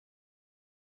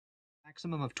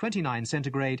Maximum of 29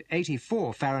 centigrade,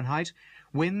 84 Fahrenheit,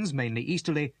 winds mainly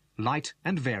easterly, light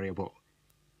and variable.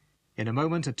 In a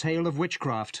moment, a tale of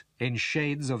witchcraft in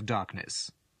shades of darkness.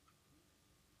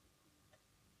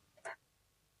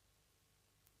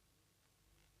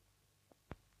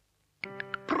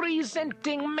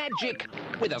 Presenting magic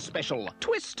with a special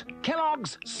twist.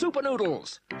 Kellogg's Super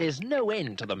Noodles. There's no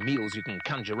end to the meals you can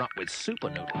conjure up with Super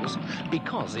Noodles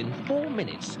because in 4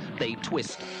 minutes they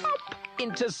twist up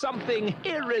into something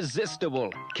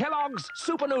irresistible. Kellogg's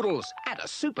Super Noodles at a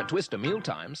Super Twister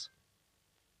mealtimes.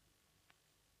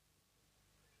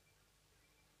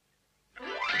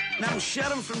 Now,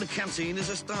 Sharon from the canteen is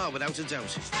a star without a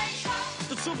doubt.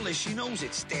 The trouble is, she knows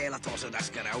it. Still, I thought I'd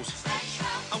ask her out.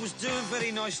 I was doing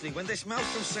very nicely when this mouse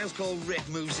from sales called Rick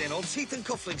moves in, all teeth and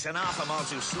cufflinks and half a mile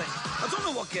too slick. I don't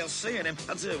know what girl's seeing him.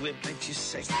 I do, it makes you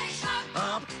sick.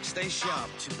 Harp, stay sharp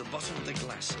to the bottom of the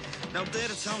glass. Now, there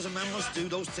are times a man must do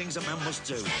those things a man must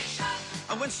do.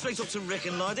 I went straight up to Rick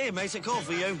and lied, "Hey, mate, a call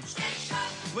for you."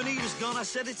 When he was gone, I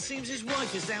said, "It seems his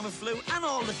wife is down with flu, and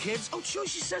all the kids." "Oh, sure,"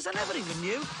 she says, "I never even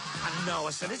knew." "I know,"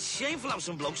 I said, "it's shameful how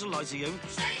some blokes will lie to you."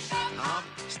 Harp,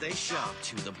 stay sharp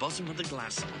to the bottom of the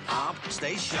glass. Harp,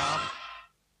 stay sharp.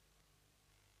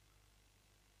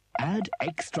 Add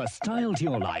extra style to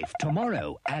your life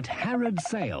tomorrow at Harrods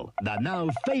Sale, the now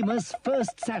famous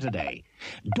first Saturday.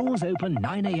 Doors open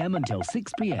 9 a.m. until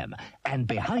 6 p.m. and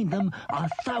behind them are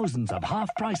thousands of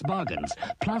half-price bargains,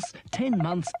 plus 10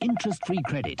 months interest-free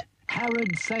credit.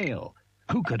 Harrods Sale.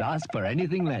 Who could ask for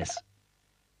anything less?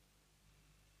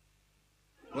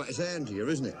 Right, it's Andrea,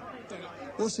 isn't it? Yeah.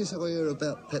 What's this I hear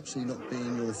about Pepsi not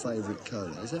being your favourite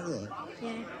cola? Is that right?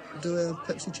 Yeah. Do a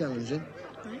Pepsi challenge then?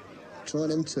 Right. Try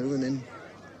them two and then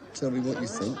tell me what you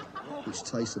think, which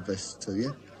tastes the best to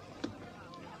you.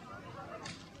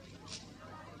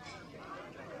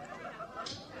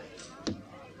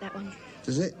 That one.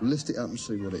 Does it? Lift it up and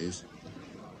see what it is.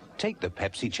 Take the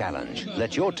Pepsi challenge.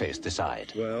 Let your taste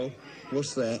decide. Well,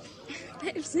 what's that?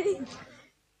 Pepsi.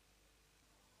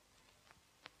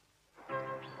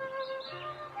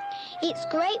 It's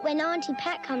great when Auntie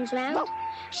Pat comes round.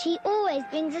 She always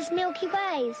brings us Milky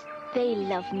Ways. They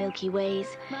love Milky Ways,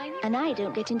 and I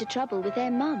don't get into trouble with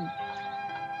their mum.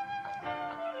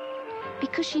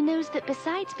 Because she knows that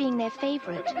besides being their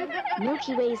favourite,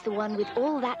 Milky Way's the one with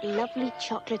all that lovely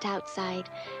chocolate outside,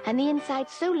 and the inside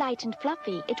so light and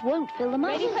fluffy it won't fill them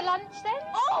up. Ready for lunch then?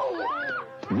 Oh!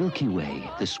 Milky Way,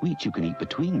 the sweet you can eat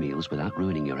between meals without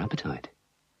ruining your appetite.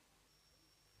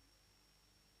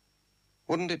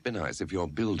 Wouldn't it be nice if your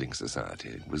building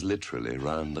society was literally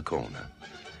round the corner?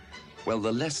 Well,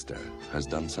 the Leicester has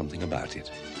done something about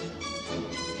it.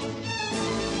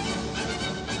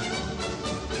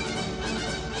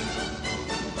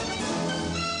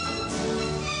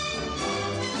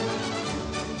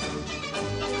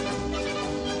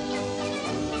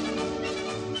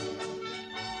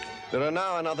 There are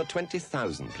now another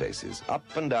 20,000 places up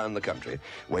and down the country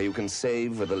where you can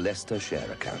save with a Leicester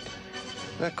share account.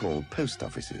 They're called post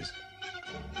offices.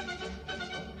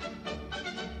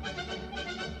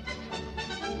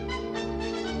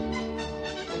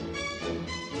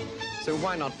 So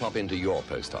why not pop into your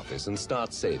post office and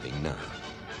start saving now?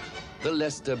 The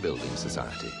Leicester Building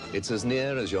Society. It's as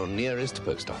near as your nearest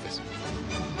post office.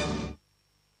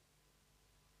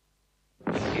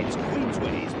 It's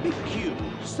Queensway's Big Q,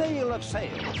 sale of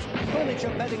sales. Furniture,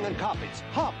 bedding and carpets,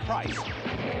 half price.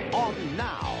 On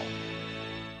now.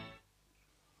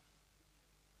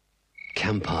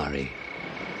 Campari.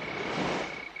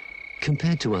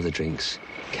 Compared to other drinks,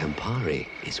 Campari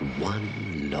is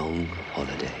one long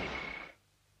holiday.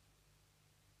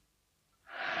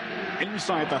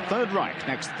 Inside the Third Reich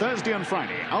next Thursday and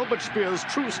Friday, Albert Speer's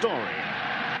true story.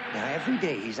 Now, every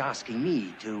day he's asking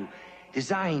me to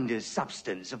design the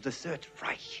substance of the Third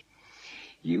Reich.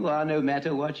 You are, no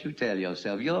matter what you tell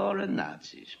yourself, you're a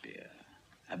Nazi, Speer.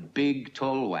 A big,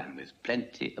 tall one with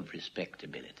plenty of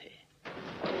respectability.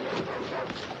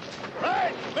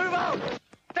 Right, move out!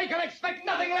 They can expect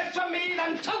nothing less from me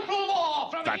than total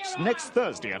war from That's next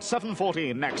Thursday at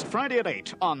 7:40, next Friday at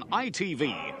 8 on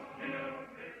ITV.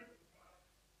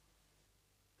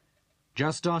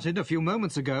 Just started a few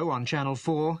moments ago on Channel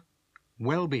 4,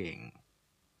 Wellbeing.